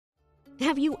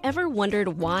Have you ever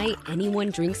wondered why anyone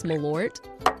drinks Malort?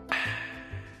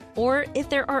 Or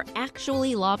if there are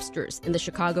actually lobsters in the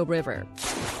Chicago River?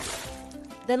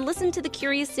 Then listen to the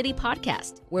Curious City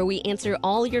podcast, where we answer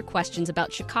all your questions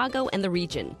about Chicago and the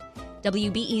region.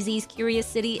 WBEZ's Curious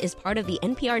City is part of the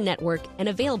NPR network and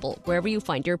available wherever you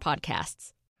find your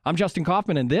podcasts. I'm Justin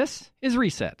Kaufman, and this is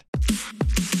Reset.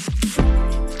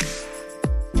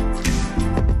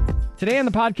 Today on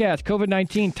the podcast,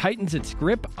 COVID-19 tightens its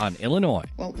grip on Illinois.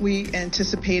 Well, we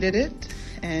anticipated it,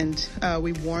 and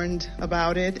we warned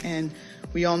about it, and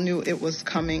we all knew it was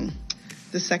coming.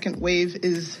 The second wave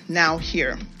is now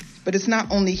here. But it's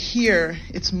not only here,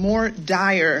 it's more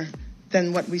dire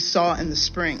than what we saw in the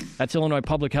spring. That's Illinois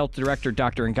Public Health Director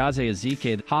Dr. Ngozi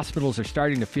Ezike. Hospitals are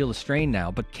starting to feel the strain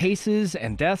now, but cases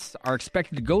and deaths are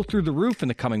expected to go through the roof in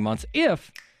the coming months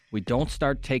if we don't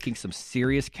start taking some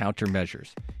serious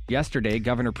countermeasures. Yesterday,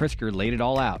 Governor Pritzker laid it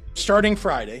all out. Starting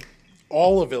Friday,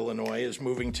 all of Illinois is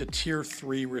moving to Tier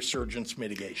 3 resurgence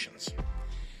mitigations.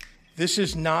 This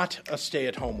is not a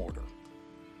stay-at-home order,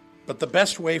 but the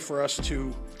best way for us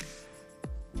to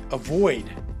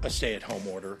avoid a stay-at-home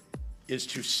order is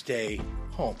to stay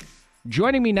home.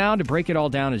 Joining me now to break it all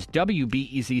down is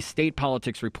WBEZ state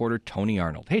politics reporter Tony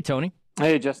Arnold. Hey, Tony.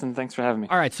 Hey, Justin. Thanks for having me.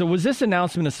 All right. So was this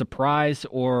announcement a surprise,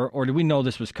 or did we know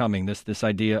this was coming, this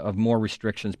idea of more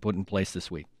restrictions put in place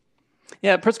this week?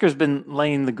 Yeah, Pritzker's been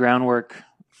laying the groundwork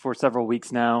for several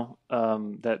weeks now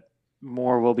that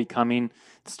more will be coming.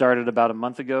 It started about a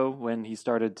month ago when he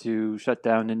started to shut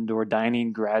down indoor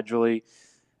dining gradually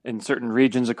in certain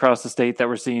regions across the state that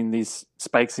were seeing these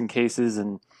spikes in cases,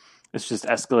 and it's just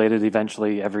escalated.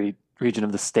 Eventually, every region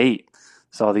of the state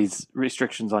saw these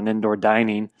restrictions on indoor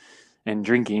dining and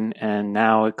drinking, and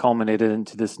now it culminated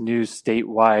into this new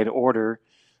statewide order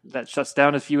that shuts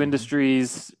down a few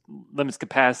industries, limits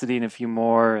capacity in a few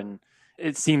more, and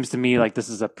it seems to me like this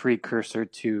is a precursor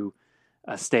to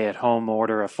a stay-at-home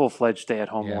order, a full-fledged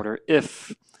stay-at-home order,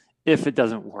 if it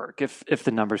doesn't work, if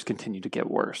the numbers continue to get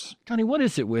worse. Tony, what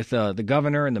is it with the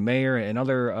governor and the mayor and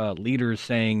other leaders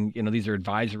saying, these are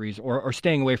advisories or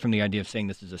staying away from the idea of saying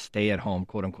this is a stay-at-home,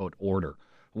 quote-unquote, order?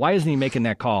 Why isn't he making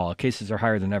that call? Cases are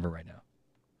higher than ever right now.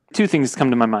 Two things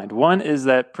come to my mind. One is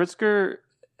that Pritzker,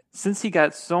 since he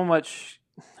got so much,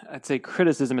 I'd say,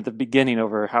 criticism at the beginning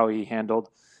over how he handled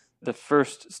the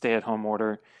first stay-at-home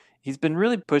order, he's been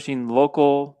really pushing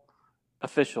local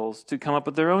officials to come up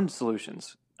with their own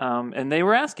solutions. And they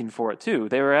were asking for it, too.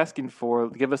 They were asking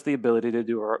give us the ability to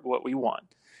do what we want.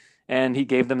 And he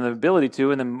gave them the ability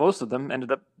to, and then most of them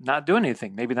ended up not doing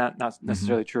anything. Maybe not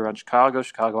necessarily true around Chicago.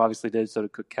 Chicago obviously did, so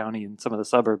did Cook County and some of the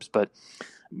suburbs. But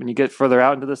when you get further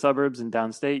out into the suburbs and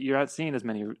downstate, you're not seeing as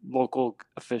many local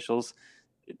officials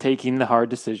taking the hard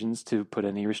decisions to put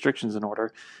any restrictions in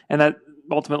order. And that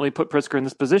ultimately put Pritzker in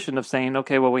this position of saying,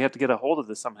 okay, well, we have to get a hold of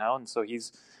this somehow. And so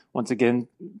he's, once again,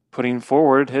 putting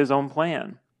forward his own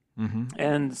plan. Mm-hmm.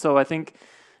 And so I think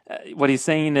what he's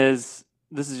saying is,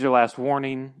 this is your last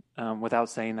warning, without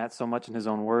saying that so much in his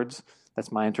own words.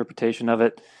 That's my interpretation of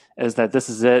it, is that this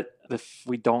is it. If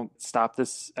we don't stop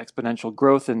this exponential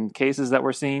growth in cases that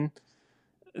we're seeing,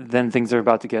 then things are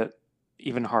about to get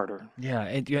even harder. Yeah,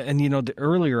 and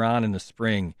earlier on in the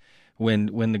spring,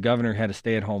 when the governor had a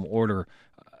stay-at-home order,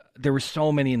 there were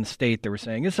so many in the state that were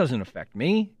saying, this doesn't affect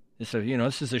me. This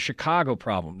is a Chicago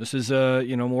problem. This is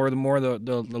more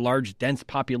the large dense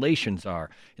populations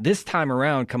are. This time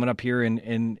around, coming up here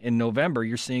in November,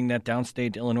 you're seeing that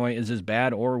downstate Illinois is as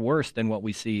bad or worse than what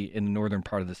we see in the northern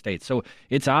part of the state. So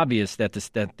it's obvious that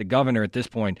the governor at this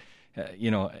point,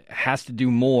 has to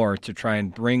do more to try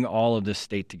and bring all of this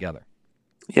state together.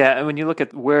 Yeah, and when you look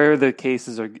at where the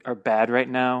cases are bad right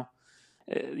now,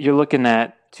 you're looking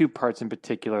at two parts in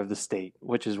particular of the state,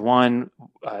 which is one,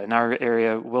 in our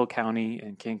area, Will County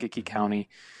and Kankakee County.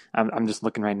 I'm just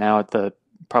looking right now at the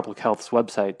Public Health's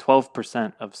website,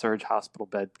 12% of surge hospital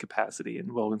bed capacity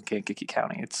in Will and Kankakee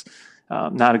County. It's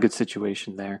not a good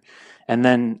situation there. And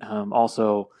then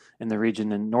also in the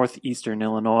region in northeastern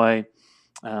Illinois,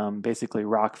 basically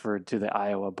Rockford to the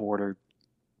Iowa border,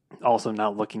 also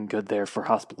not looking good there for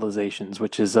hospitalizations,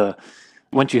 which is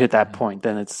once you hit that point,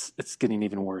 then it's getting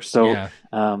even worse. So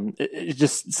it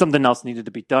just something else needed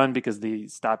to be done because the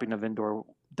stopping of indoor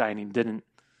dining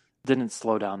didn't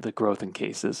slow down the growth in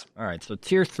cases. All right, so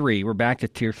Tier 3, we're back to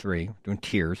Tier 3, doing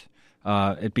tiers.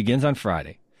 It begins on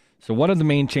Friday. So what are the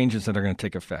main changes that are going to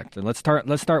take effect? And let's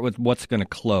start with what's going to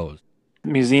close.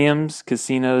 Museums,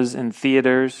 casinos, and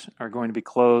theaters are going to be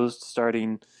closed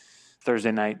starting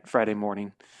Thursday night, Friday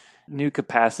morning. New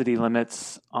capacity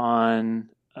limits on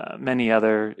many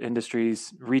other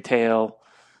industries, retail,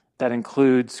 that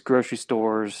includes grocery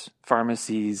stores,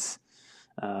 pharmacies,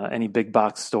 any big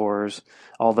box stores,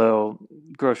 although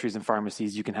groceries and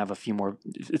pharmacies, you can have a few more.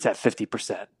 It's at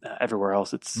 50%. Everywhere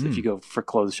else, if you go for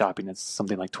clothes shopping, it's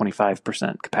something like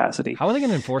 25% capacity. How are they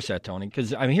going to enforce that, Tony?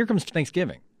 Because, here comes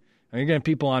Thanksgiving. You're going to have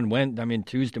people on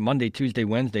Monday, Tuesday,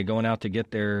 Wednesday going out to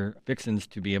get their fixins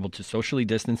to be able to socially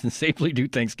distance and safely do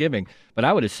Thanksgiving. But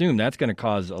I would assume that's going to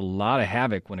cause a lot of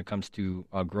havoc when it comes to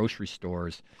grocery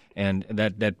stores, and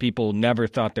that people never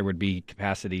thought there would be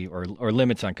capacity or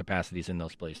limits on capacities in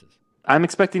those places. I'm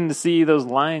expecting to see those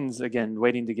lines again,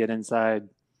 waiting to get inside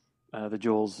the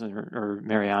Jewels or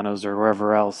Mariano's or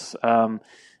wherever else.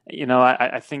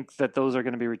 I think that those are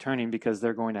going to be returning because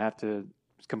they're going to have to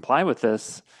comply with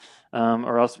this.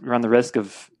 Or else run the risk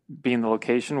of being the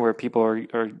location where people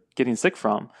are getting sick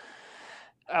from.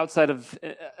 Outside of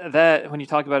that, when you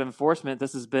talk about enforcement,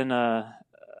 this has been a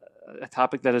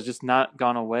topic that has just not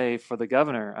gone away for the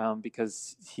governor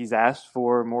because he's asked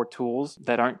for more tools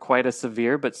that aren't quite as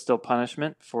severe, but still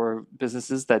punishment for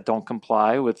businesses that don't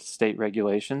comply with state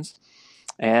regulations.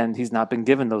 And he's not been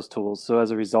given those tools. So as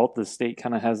a result, the state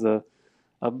kind of has a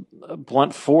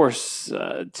blunt force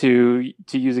to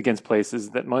use against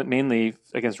places, that mainly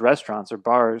against restaurants or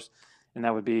bars, and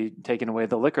that would be taking away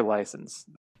the liquor license.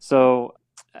 So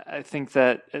I think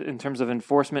that in terms of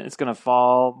enforcement, it's going to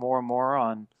fall more and more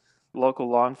on local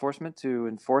law enforcement to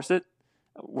enforce it.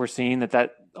 We're seeing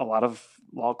that a lot of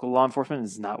local law enforcement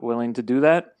is not willing to do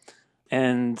that,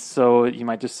 and so you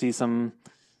might just see some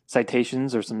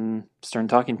citations or some stern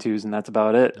talking tos, and that's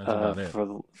about it, for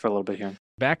a little bit here.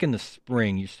 Back in the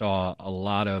spring, you saw a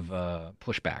lot of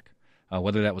pushback,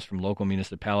 whether that was from local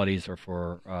municipalities or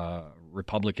for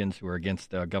Republicans who are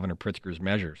against Governor Pritzker's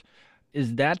measures.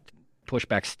 Is that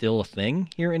pushback still a thing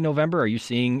here in November? Are you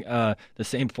seeing the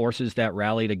same forces that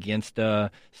rallied against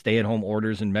stay-at-home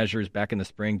orders and measures back in the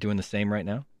spring doing the same right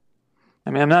now?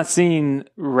 I'm not seeing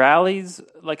rallies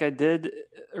like I did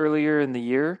earlier in the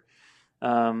year.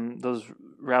 Those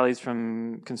rallies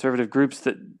from conservative groups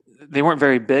that they weren't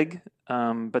very big,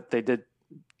 but they did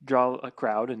draw a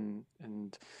crowd, and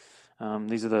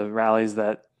these are the rallies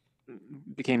that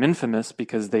became infamous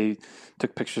because they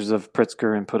took pictures of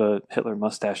Pritzker and put a Hitler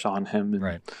mustache on him, and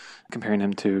right, comparing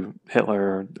him to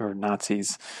Hitler or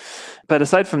Nazis. But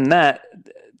aside from that,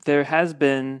 there has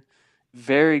been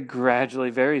very gradually,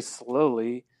 very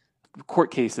slowly,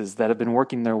 court cases that have been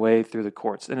working their way through the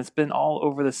courts, and it's been all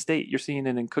over the state. You're seeing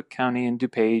it in Cook County and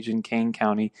DuPage and Kane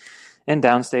County and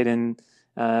downstate in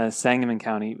Sangamon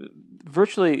County.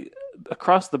 Virtually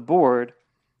across the board,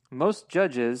 most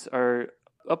judges are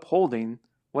upholding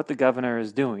what the governor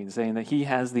is doing, saying that he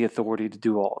has the authority to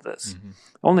do all of this. Mm-hmm.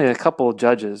 Only a couple of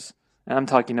judges, and I'm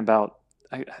talking about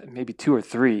maybe 2 or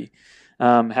 3,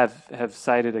 have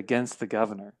sided against the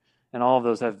governor, and all of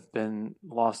those have been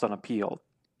lost on appeal.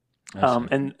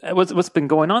 And what's been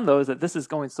going on, though, is that this is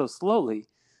going so slowly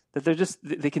that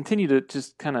they continue to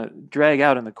just kind of drag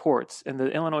out in the courts. And the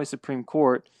Illinois Supreme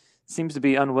Court seems to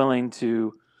be unwilling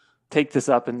to take this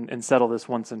up and settle this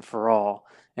once and for all.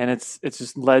 And it's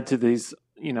just led to these,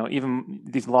 even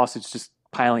these lawsuits just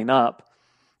piling up,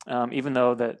 even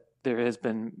though that there has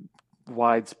been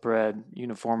widespread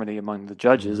uniformity among the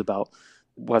judges about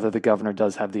whether the governor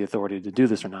does have the authority to do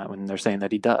this or not, when they're saying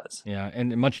that he does. Yeah,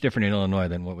 and much different in Illinois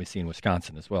than what we see in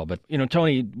Wisconsin as well. But,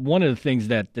 Tony, one of the things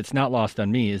that's not lost on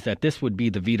me is that this would be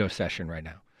the veto session right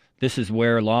now. This is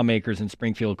where lawmakers in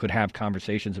Springfield could have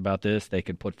conversations about this. They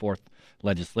could put forth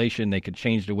legislation. They could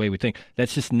change the way we think.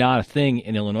 That's just not a thing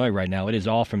in Illinois right now. It is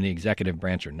all from the executive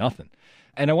branch or nothing.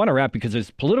 And I want to wrap because there's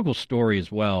a political story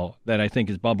as well that I think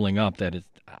is bubbling up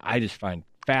I just find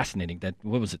fascinating that,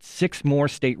 6 more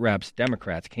state reps,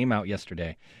 Democrats, came out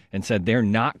yesterday and said they're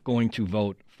not going to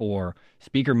vote for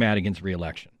Speaker Madigan's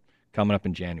reelection coming up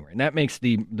in January. And that makes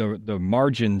the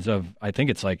margins of, I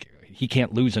think it's like he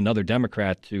can't lose another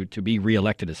Democrat to be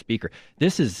reelected as Speaker.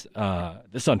 This is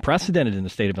unprecedented in the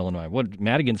state of Illinois.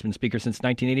 Madigan's been Speaker since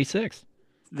 1986.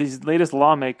 These latest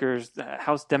lawmakers,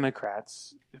 House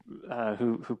Democrats,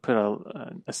 who put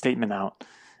a statement out,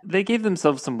 they gave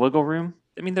themselves some wiggle room.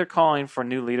 They're calling for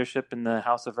new leadership in the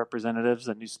House of Representatives,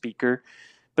 a new speaker,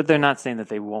 but they're not saying that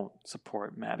they won't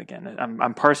support Madigan.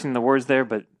 I'm parsing the words there,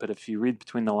 but if you read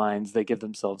between the lines, they give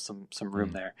themselves some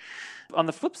room there. On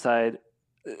the flip side,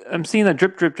 I'm seeing a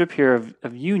drip, drip, drip here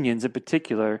of unions in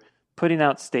particular putting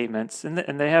out statements, and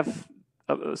they have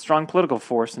a strong political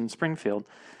force in Springfield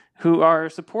who are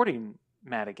supporting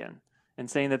Madigan and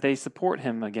saying that they support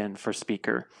him again for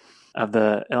Speaker of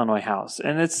the Illinois House.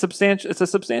 And it's a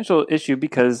substantial issue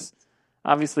because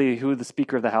Obviously, who the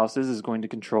Speaker of the House is going to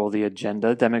control the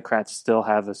agenda. Democrats still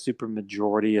have a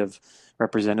supermajority of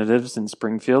representatives in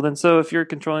Springfield. And so if you're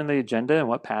controlling the agenda and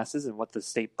what passes and what the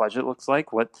state budget looks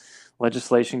like, what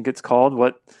legislation gets called,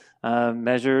 what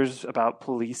measures about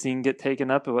policing get taken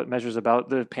up, and what measures about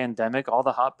the pandemic, all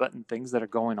the hot button things that are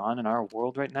going on in our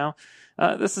world right now,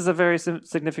 this is a very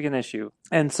significant issue.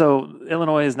 And so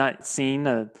Illinois has not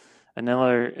seen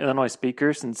another Illinois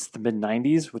speaker since the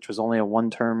mid-90s, which was only a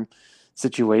one-term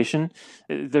situation.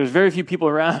 There's very few people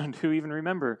around who even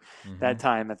remember that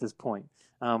time at this point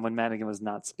when Madigan was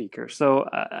not speaker. So,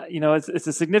 it's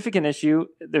a significant issue.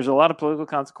 There's a lot of political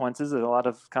consequences. There's a lot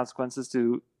of consequences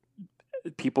to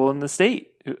people in the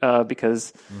state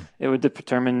because it would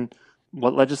determine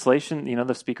what legislation,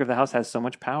 the Speaker of the House has so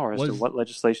much power as to what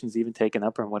legislation is even taken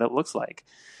up and what it looks like.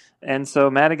 And so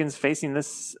Madigan's facing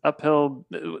this uphill.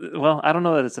 Well, I don't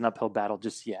know that it's an uphill battle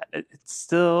just yet. It's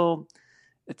still,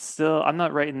 I'm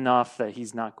not writing off that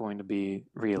he's not going to be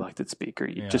reelected speaker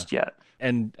just yet.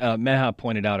 And Meha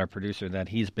pointed out, our producer, that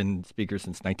he's been speaker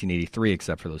since 1983,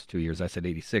 except for those 2 years. I said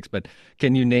 86. But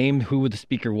can you name who the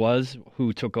speaker was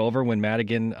who took over when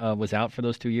Madigan was out for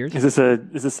those 2 years? Is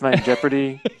this my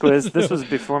Jeopardy quiz? This was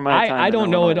before my time. I don't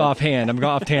know it offhand. I'm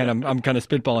I'm kind of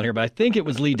spitballing here, but I think it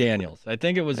was Lee Daniels. I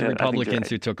think it was the Republicans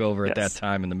who took over at that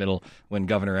time in the middle when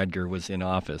Governor Edgar was in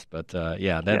office. But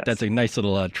that's a nice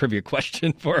little trivia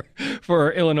question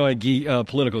for Illinois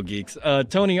political geeks.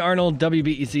 Tony Arnold,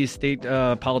 WBEZ State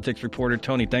Politics reporter.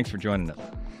 Tony, thanks for joining us.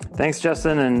 Thanks,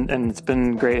 Justin, and it's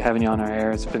been great having you on our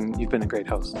air. You've been a great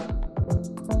host.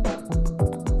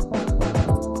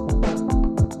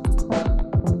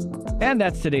 And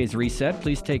that's today's Reset.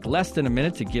 Please take less than a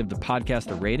minute to give the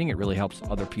podcast a rating. It really helps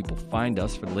other people find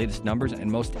us for the latest numbers and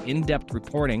most in-depth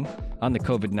reporting on the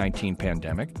COVID-19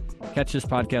 pandemic. Catch this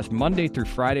podcast Monday through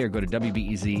Friday or go to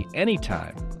WBEZ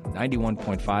anytime,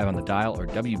 91.5 on the dial or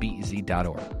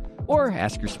WBEZ.org. Or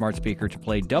ask your smart speaker to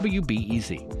play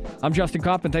WBEZ. I'm Justin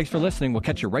Kaufman. Thanks for listening. We'll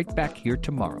catch you right back here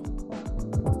tomorrow.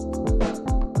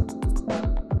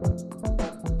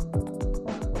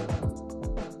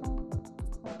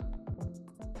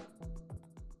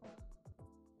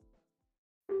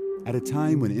 At a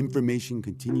time when information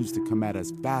continues to come at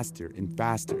us faster and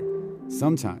faster,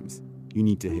 sometimes you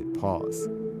need to hit pause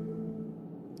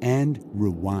and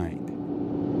rewind.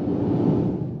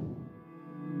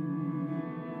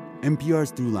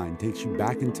 NPR's Throughline takes you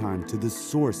back in time to the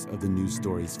source of the news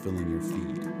stories filling your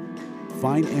feed.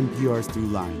 Find NPR's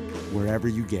Throughline wherever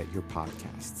you get your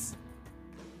podcasts.